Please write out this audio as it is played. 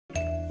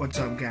What's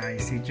up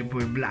guys, it's your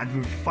boy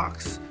Bloodwood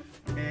Fox.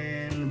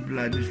 And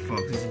Bloodwood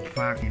Fox is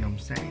back, you know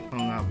what I'm saying?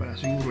 Oo nga pala,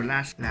 siguro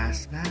last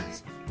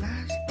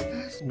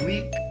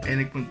week ay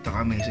nagpunta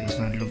kami sa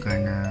isang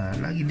lugar na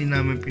lagi din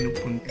namin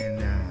pinupunta.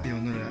 And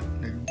yun na,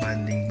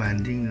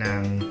 nag-banding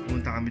lang.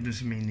 Punta kami dun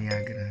sa may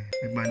NIAGARA.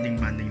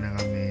 Nag-banding lang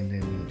kami. And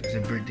then, kasi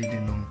birthday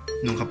din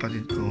nung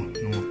kapatid ko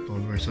nung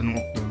October. So nung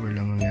October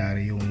lang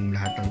nangyari yung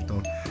lahat ng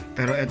to.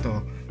 Pero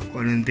eto,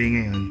 kung anong day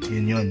ngayon,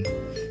 yun.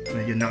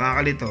 Medyo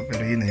nakakalito,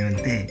 pero yun na yun.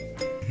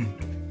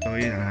 So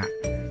yun nga,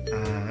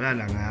 wala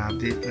lang,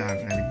 update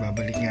lang.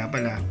 Nagbabalik nga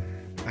pala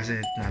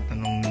kasi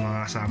natanong ng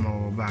mga kasama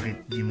ko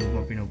bakit di mo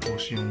pa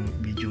pinopost yung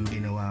video yung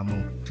ginawa mo.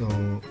 So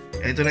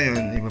eto na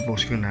yun,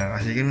 ipapost ko na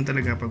kasi ganun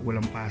talaga pag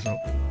walang pasok.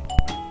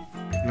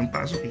 Walang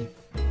pasok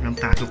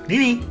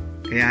din eh.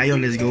 Kaya ayun,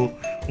 let's go.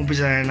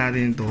 Umpisa na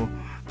natin ito.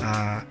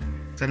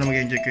 Sana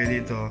mag-enjoy kayo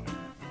dito.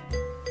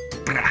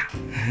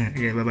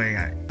 Okay, bye-bye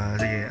guys.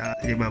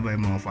 Sige, bye-bye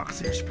mga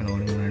Foxers.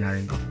 Panoorin muna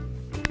natin to.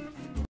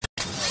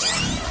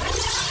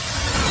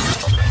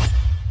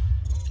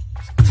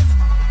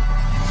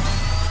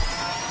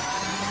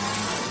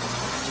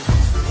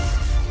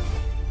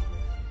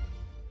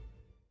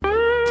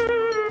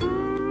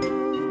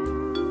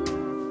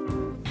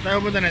 Tayo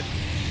punta net.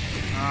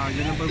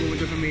 Diyan ang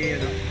pagpupunta sa may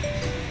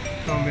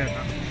zombie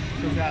ata.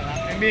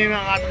 Hindi yung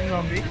nakakatang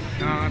zombie?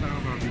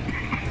 Nakakatang zombie.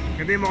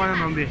 Hindi mo ka ng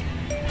zombie.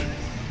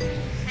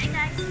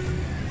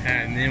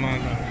 And hindi mga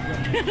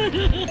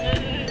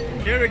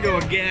Here we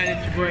go again.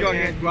 It's your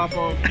boy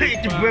Guapo.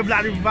 It's your boy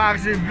Bloody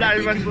Box.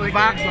 Bloody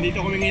Box. Dito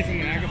kami ngayon sa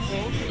NIAGARA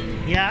Falls.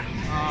 Yeah.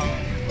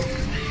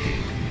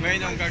 Ngayon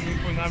ang gagawin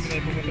po namin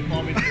ay pumunta po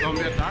kami sa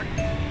zombie attack.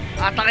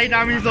 Atakay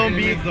namin yung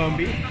zombie.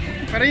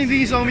 Pero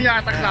hindi yung zombie yung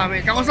attack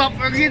namin. Kakusap,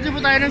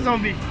 mag-interview tayo ng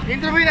zombie.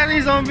 Interview natin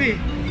yung zombie.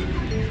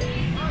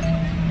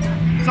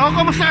 So,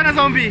 kamusta ka na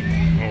zombie?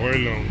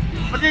 Okay lang.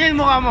 Ba't ganyan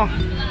mukha mo?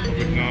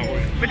 Pagod na ako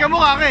eh. Ba't ka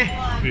mukha ka eh?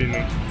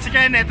 Sino? Si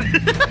Kenneth.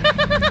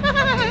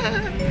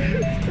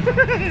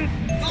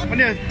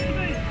 Ano yun?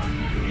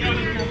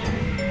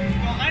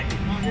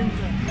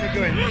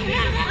 Okay?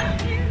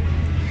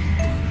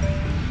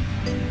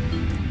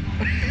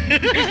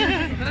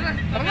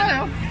 Tara na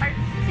yun.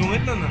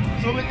 Sungit na na.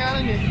 Sungit ka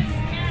lang eh.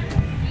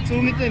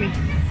 Sungit yan eh.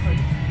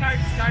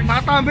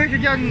 Makatambay ka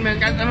dyan man,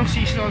 kahit anong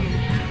season.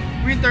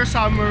 Winter,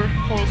 summer,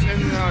 fall,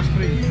 and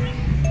spring.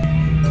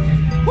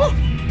 Woo!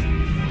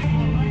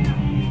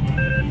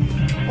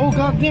 Oh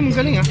god damn, ang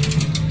galing ah.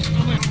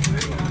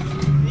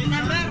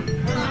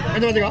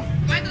 Ito ba, tika?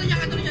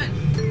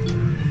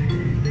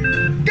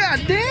 God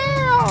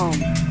damn!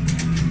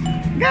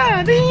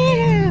 God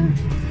damn!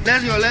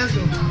 Let's go.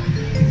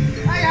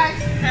 Hi guys!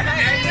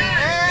 Hey!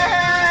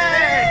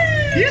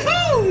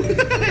 Yahoo!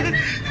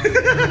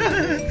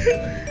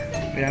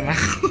 Ayan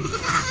ako.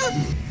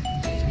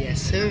 Yes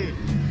sir.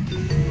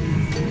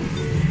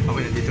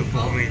 Okay, nandito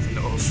po kami sa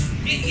loob.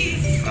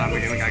 Marami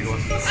kayo magagawa.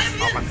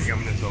 Papatay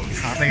kami ng zombie.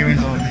 Patay kami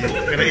ng zombie.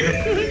 Pero ito.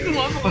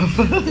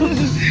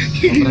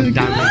 Sobrang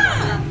dami.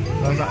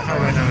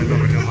 Sobrang dami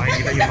zombie.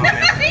 Makikita nyo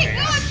mamaya.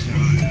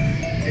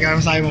 Ikaw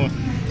ang sabi mo.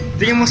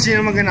 Tingin mo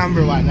sino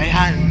mag-number 1?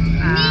 Ayan.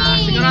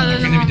 Sigurado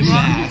lang ako.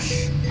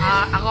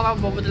 Ako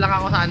mabubuto lang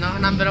ako sa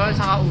number 1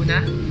 saka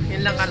una.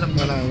 Yun lang alam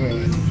ko.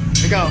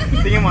 Ikaw,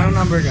 tingin mo anong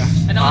number ka?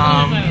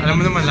 Alam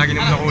mo naman, lagi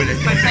naman ako ulit.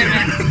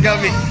 5'7".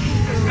 Gabi.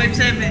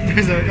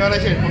 5'7". So, ikaw na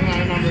siya.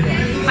 Anong number ka?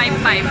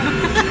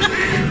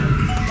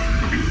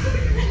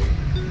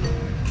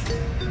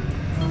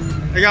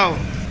 5'5". Ikaw,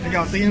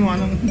 tingin mo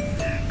anong...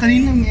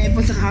 Kanina may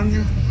ipon sa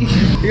camera.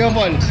 Ikaw,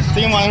 Paul,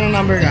 tingin mo anong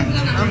number ka?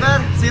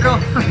 Number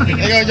 0.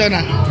 Ikaw,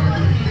 Jonah.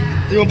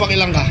 Tingin mo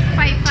pakilang ka?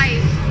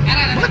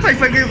 5'5". Bakit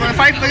 5'5"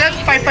 kayo?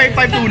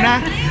 5'5" na?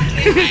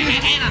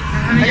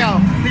 Ikaw,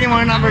 tingin mo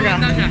anong number ka?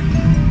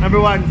 Number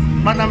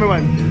 1. Ba't number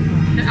 1?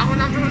 Ako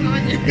number 1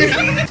 naman yun.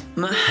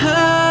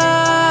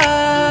 Mahal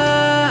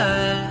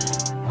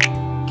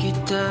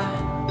kita.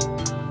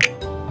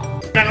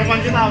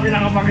 Pinakapang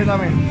kita,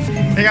 men.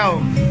 Ikaw,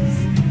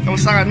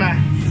 kamusta ka na?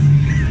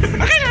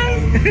 Okay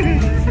lang.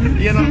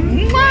 Yan o.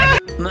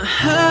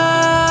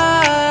 Mahal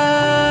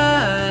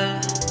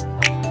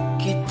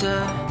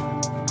kita.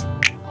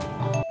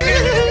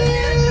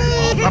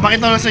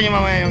 Papakita ko lang sa inyo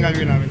mamaya yung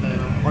gagawin namin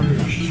tayo.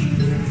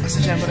 Kasi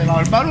syempre,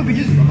 bawal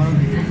videos ba?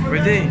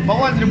 Pwede.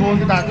 Bawal, tribuhon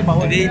ko dati,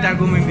 bawal. Hindi,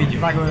 itago mo yung video.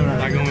 Tago na.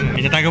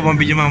 Itatago mo ang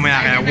video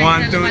mamaya. Kaya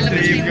 1, 2,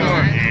 3, go.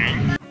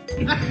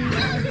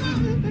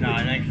 No,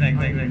 next.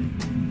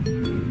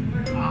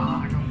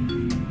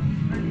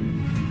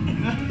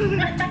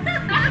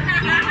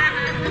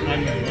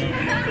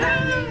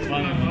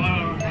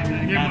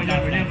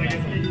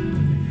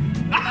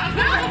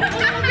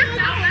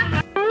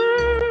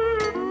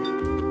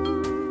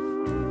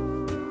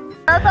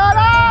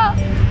 Tara!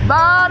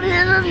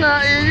 Dahil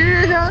na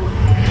iyan!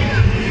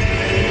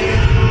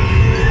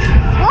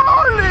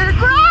 Holy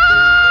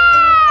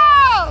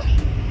crap!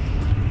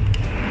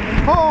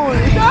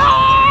 Holy crap!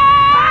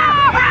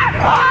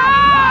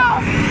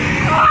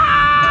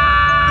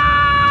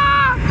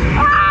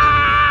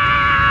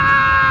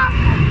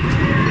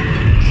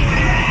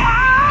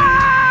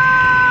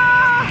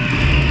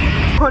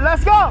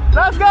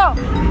 Let's go!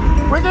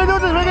 We can do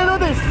this, we can do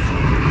this!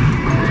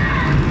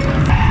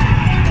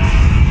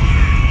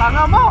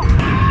 Tanga mo!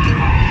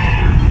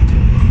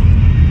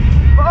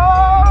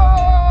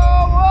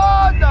 Oh!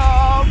 What the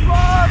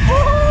fuck?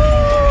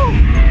 Woo!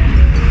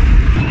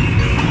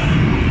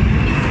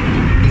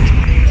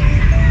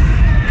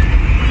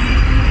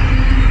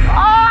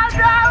 Oh,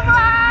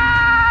 drama!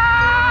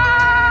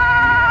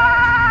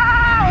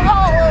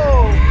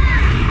 Oh!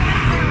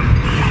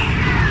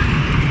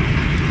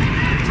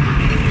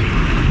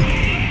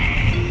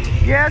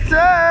 Yes,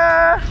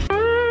 sir!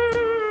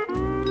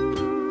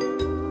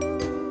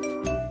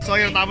 So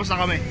yun, tapos na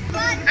kami.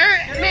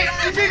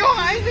 Hindi ko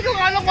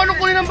alam kung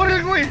anong kunin ng baril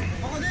ko eh.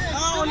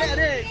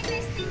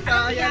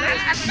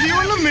 Hindi ko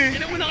alam eh.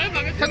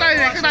 Sa tayo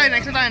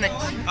next.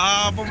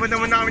 Pupunta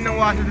muna kami ng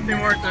Waso to Tim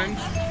Hortons.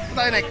 Sa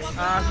tayo next.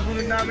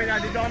 Susunod namin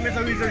dito kami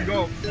sa Wizard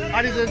Go.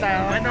 Dito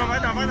tayo. Ano?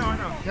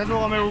 Yan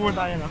mo kami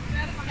pupunta tayo, no?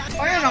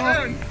 Ayun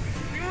ako.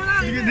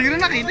 Hindi ko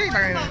rin nakita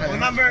eh.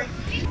 Number.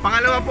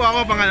 Pangalawa po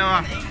ako,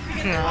 pangalawa.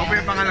 Ako po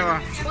yung pangalawa.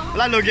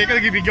 Wala, logi ko,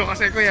 nag-video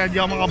kasi ko yan. Hindi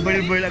ako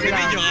makaboil-boil agad.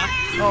 May video ka?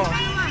 Oo.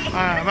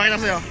 Bakit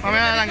ako sa'yo?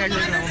 Mamaya na lang, guys.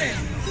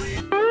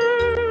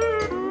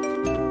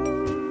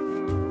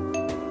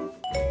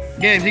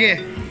 Game, sige.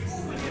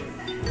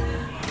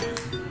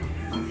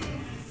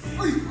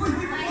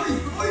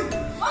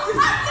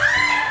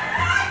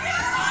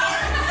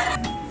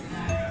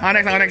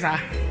 Next ha.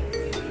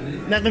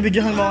 Next na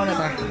videohan mo ako na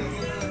ta.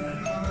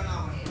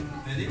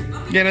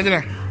 Game na din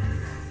na.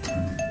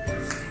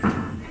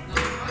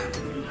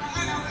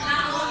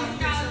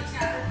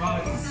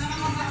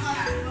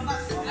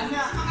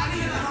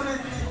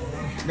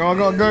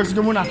 Go, girls,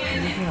 go muna.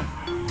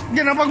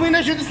 Gano'n, pag may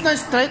na-shoot is na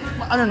straight,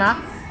 ano na?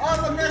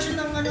 Pag na-shoot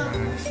ng ano.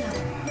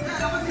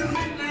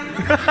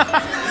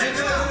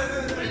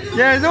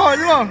 Yes, mo.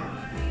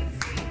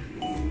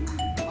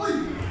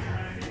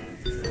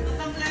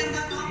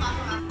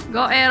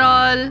 Go,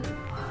 Errol!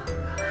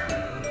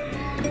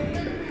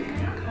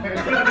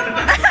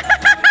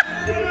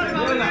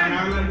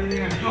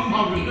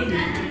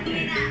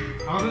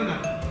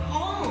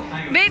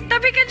 Babe,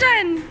 tabi ka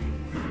dyan!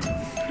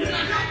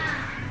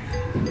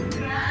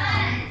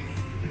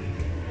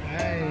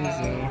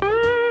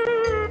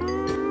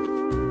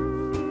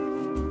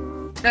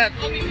 Kat,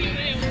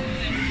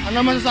 ano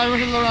naman sasabi mo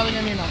sa laro natin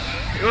kanina?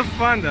 It was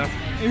fun though.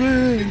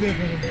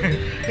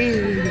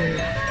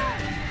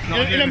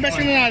 Ilang best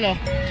ka nanalo?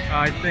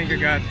 I think I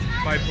got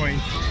 5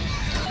 points.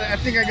 I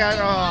think I got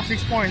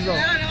 6 points though.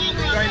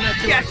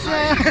 Yes!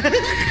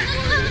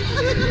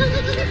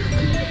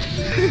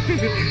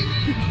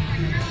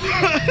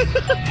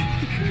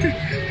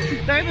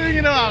 Bakit ito yung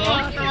ginawa ko?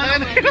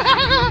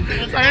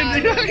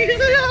 Bakit ito yung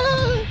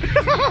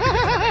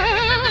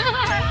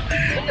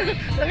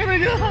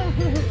ginawa ko?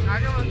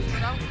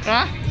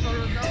 Ha?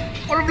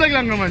 Or vlog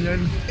lang naman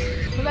yun.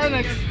 Wala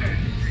next.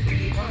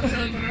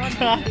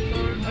 Ha?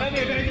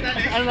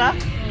 Ano na?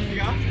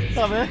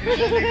 Sabi?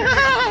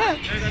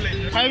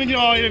 Kaya mo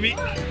ginawa ko, Inabi?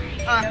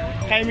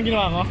 Kaya mo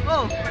ginawa ko?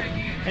 Oo.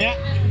 Kaya?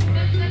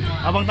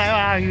 Abang tayo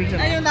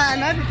ayun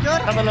na,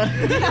 picture? Tatalon.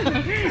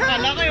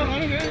 Kala ko yung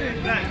ano yun eh.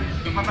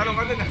 Matalong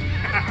ka din ah.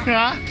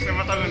 Ha?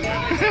 Matalong ka.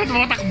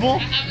 Tumatakbo.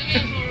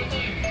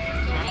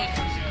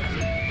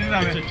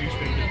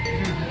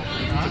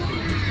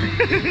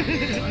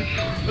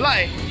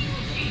 Wala eh.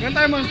 Ganun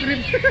tayo mga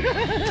trip.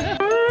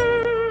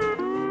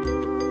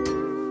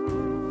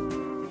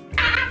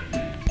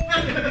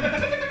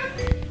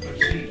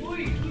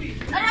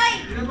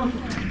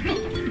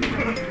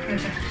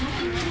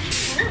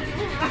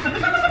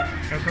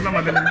 Ito na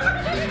madaling.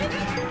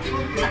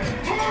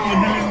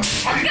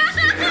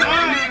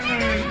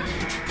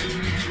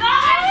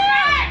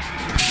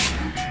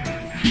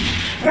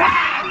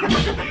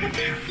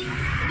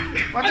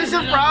 What is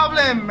your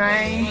problem,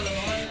 man?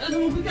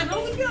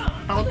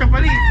 Takot ka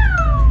pala eh.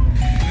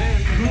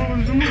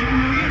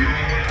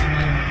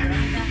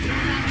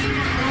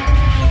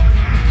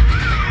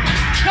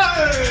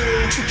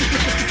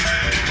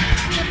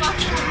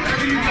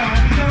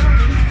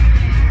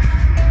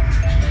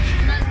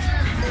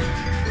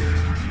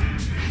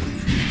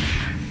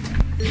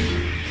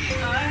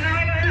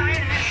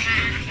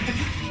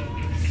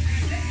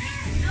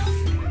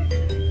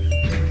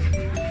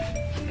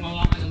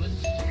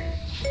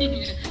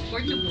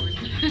 Board na board.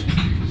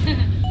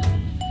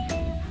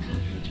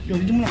 Yo,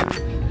 dito mo na.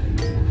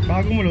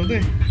 Bago mo lo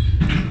ito eh.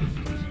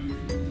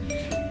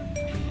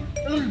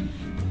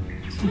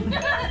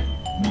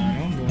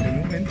 Boring mo,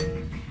 men.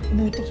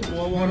 Butok sa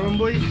kawawa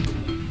naman, boy.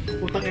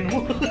 Putakin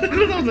mo.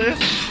 Ano na sa'yo?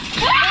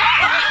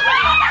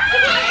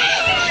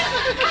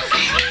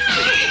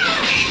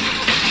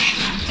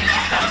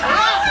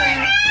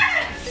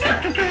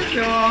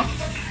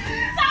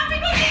 Sabi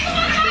ko dito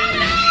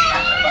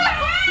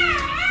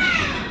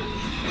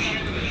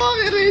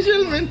bakit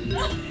Rachel, men?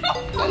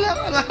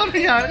 Wala ka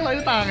nangyari. Wala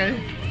yung takay.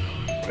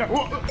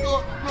 Takot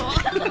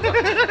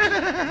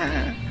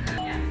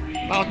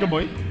ka,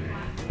 boy?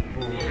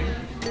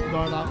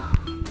 Doon ako.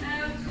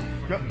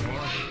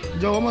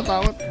 Diyo ko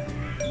matakot.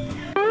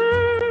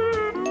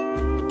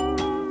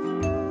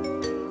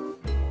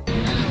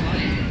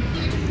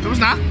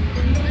 na?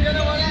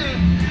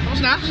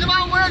 Tapos na?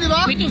 Sinabahan ko na, di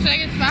ba? May 2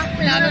 seconds pa.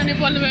 Pinalo ni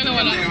Paul na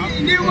wala.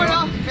 Hindi mo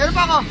na. Meron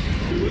pa ako.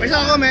 Pesa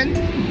ako, men.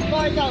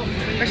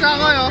 Pesa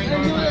ako, yo.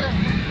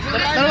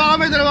 Dalawa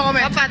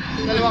kami. Apat.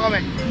 Dalawa kami.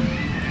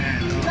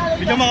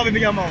 Bigyan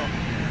mo ako.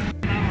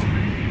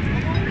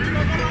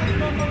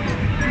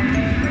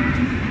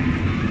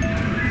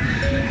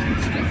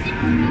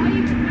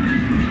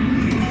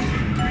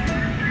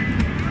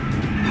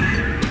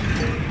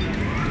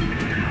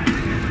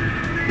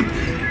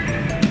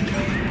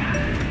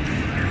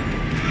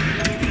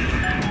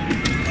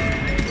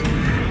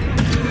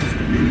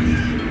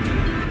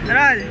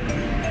 Taral!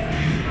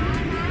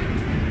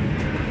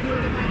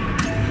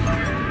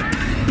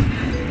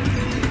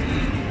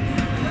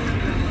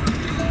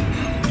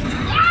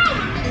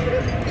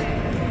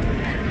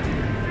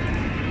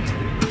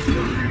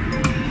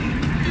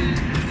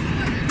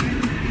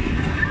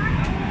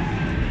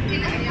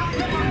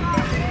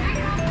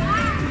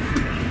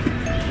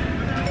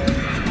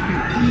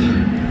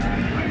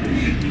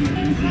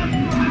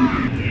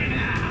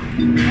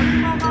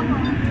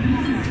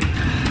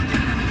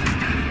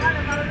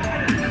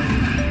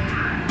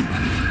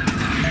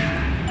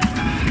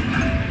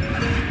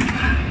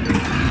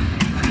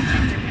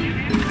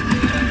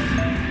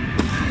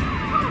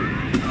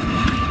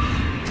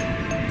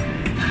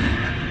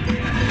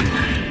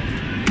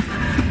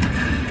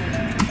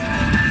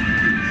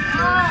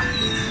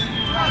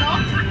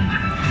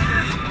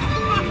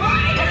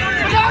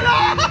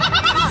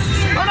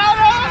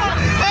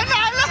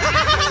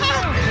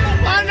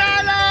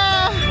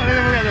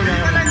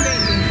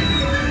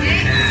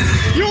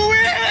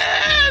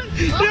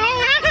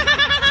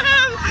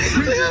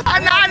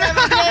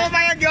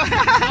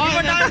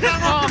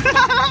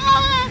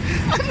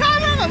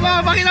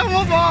 Pakilang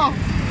mo po.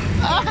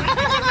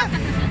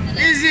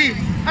 Easy.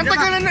 Ang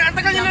tagal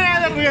nyo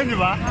nanalo yan, di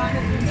ba?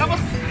 Tapos,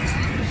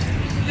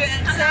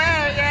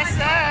 yes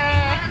sir.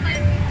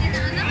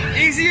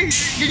 Easy.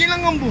 Ganyan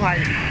lang ang buhay.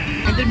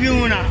 Interview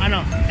muna.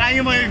 Ano? Kaya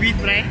nyo ba yung beat,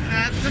 pre?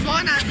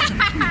 Subukan natin.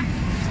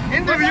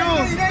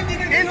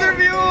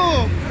 Interview.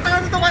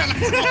 Totoo ka lang.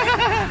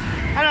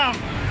 Ano?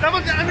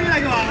 Tapos, ano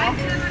ginagawa ko?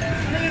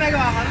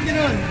 Ano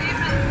ganoon?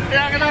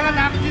 Kaya kailangan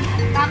active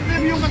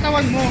yung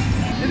katawan mo.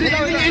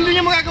 Hindi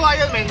niya magagawa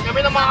yun, men. Kami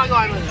lang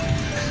makakagawa nun.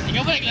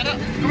 Ikaw ba, naglaro?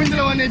 Kami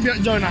dalawa ni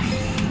Jonah.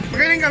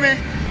 Magaling kami.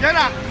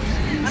 Jonah,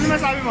 ano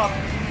masabi mo?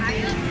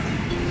 Ayos.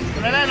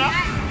 Wala na, no?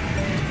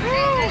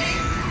 Woo!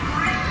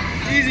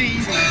 Easy.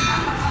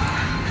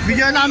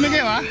 Bigyan namin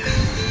kayo, ha?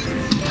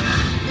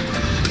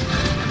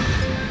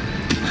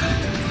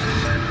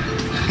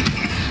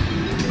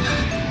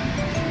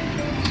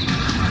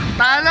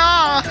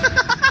 Talo!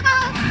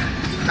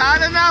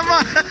 Talo na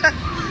mo!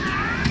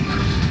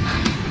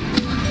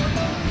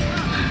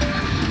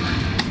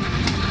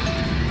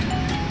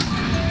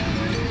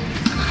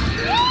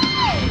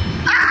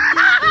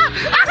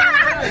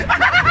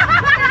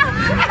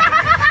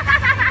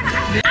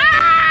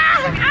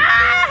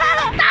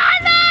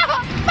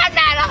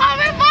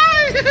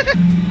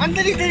 Ang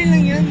dali-dali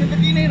lang yan.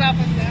 Ba't di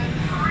nahirapan ka?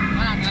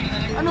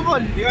 Ano, Paul?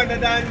 Di ba,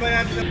 dadaan ba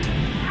natin?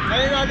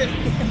 Dali natin.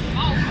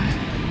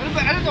 Ano ba?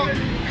 Ano to?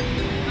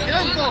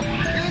 Ilan to?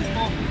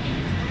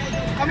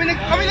 Kami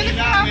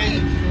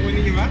nagkarami.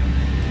 Kukunin niyo ba?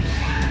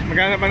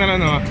 Magkano pa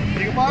na no?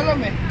 Hindi ko pa alam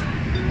eh.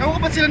 Ewan ko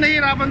ba't sila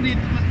nahihirapan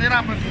dito?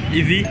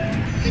 Easy?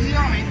 Easy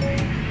lang kami.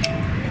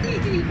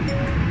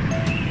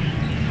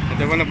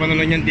 Ito pa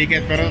napanood yung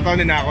ticket pero totoo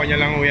ninako niya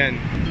lang ho yan.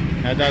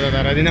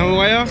 Tara, din na ho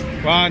kayo.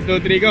 1, 2,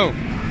 3, go!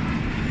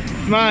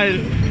 Smile!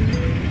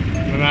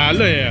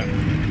 Manalo eh.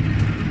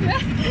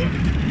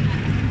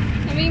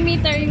 Yung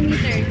meter.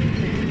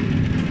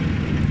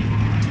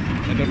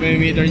 Ito po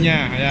yung meter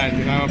niya. Ayan,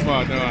 kasama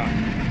po. Ito ba?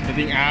 Ito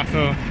yung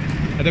aso.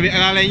 Ito yung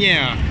alalay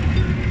niya.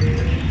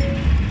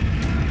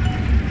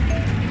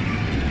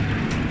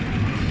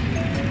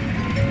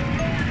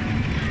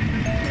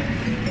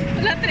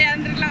 Wala,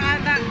 300 lang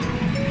ata.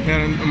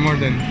 Meron more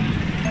than.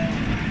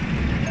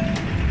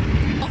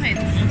 Okay.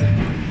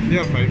 Di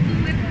ba 5?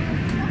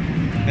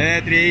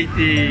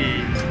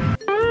 380.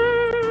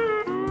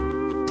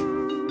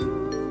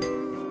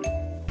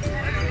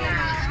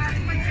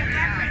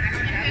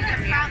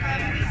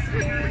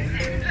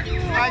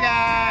 Hi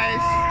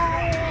guys!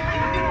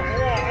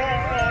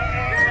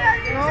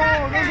 No,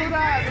 don't do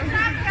that!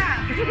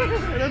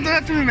 Don't do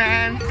that to me,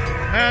 man!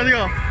 Ano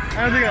ko?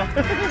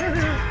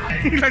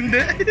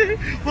 Lande!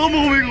 Baka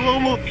mo kumig.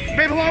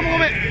 Babe, baka mo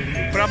kumig!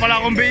 Wala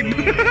pala akong babe!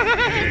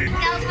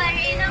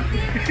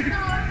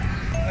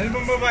 Ano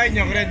bang babae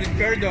niyo? Credit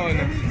card o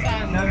ano?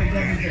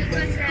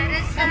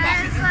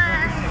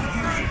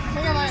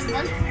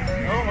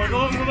 Oo, ano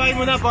bang babae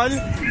mo na, Paul?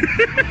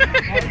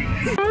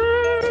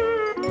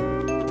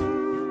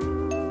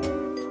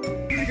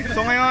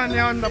 So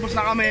ngayon, tapos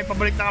na kami,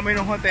 pabalik na kami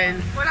ng hotel.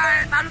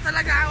 Wala, talo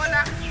talaga, wala.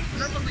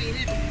 Wala pag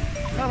mainit.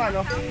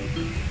 Talo?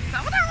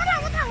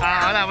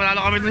 Wala.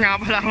 Wala kami doon nga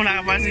pala kung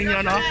nakapansin nyo,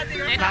 no?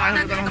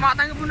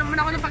 Tumatanggap mo naman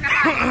ako ng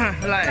pagkakataon.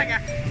 Wala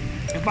eh.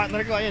 Yung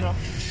partner ko, ayun, no?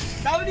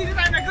 Daw dito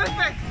tayo nag-golf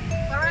eh.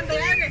 Parang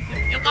yan eh.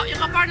 Yung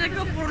kapartner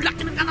ko, puro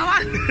laki ng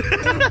katawan.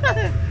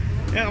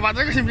 Yung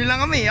kapatid ko, simple lang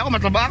kami. Ako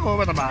mataba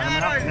naman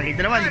ako.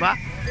 Nakita naman, di ba?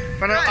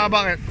 Pero,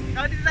 bakit?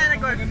 Ako dito tayo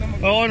nag-work.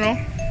 Oo, no?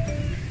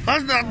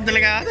 Tapos,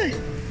 delikado eh.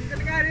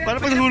 Paano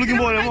pag nahulog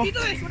yung bola mo?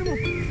 Dito eh, sorry mo.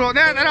 So,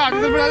 then,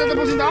 dito ba natin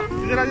tapusin to?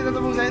 Dito natin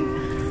tapusin?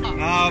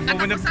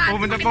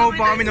 Pupunta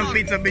pa kami ng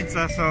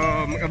pizza, so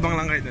mag-abang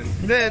lang kayo dun.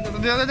 Hindi,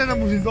 dito natin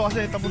tapusin to kasi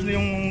tapos na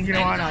yung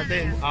ginawa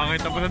natin. Okay,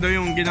 tapos na daw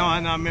yung ginawa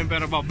namin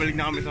pero babalik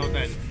na kami sa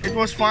hotel. It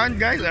was fun,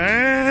 guys.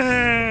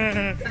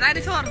 Sa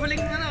dinosaur,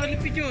 huling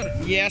picture.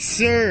 Yes,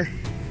 sir.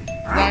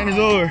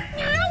 Dinosaur.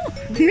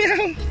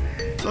 Meow.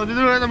 So,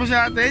 dito na tapos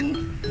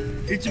natin.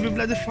 It should be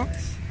Blood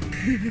Fox.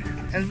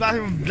 And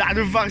Blood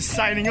Fox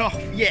signing off.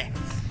 Yeah.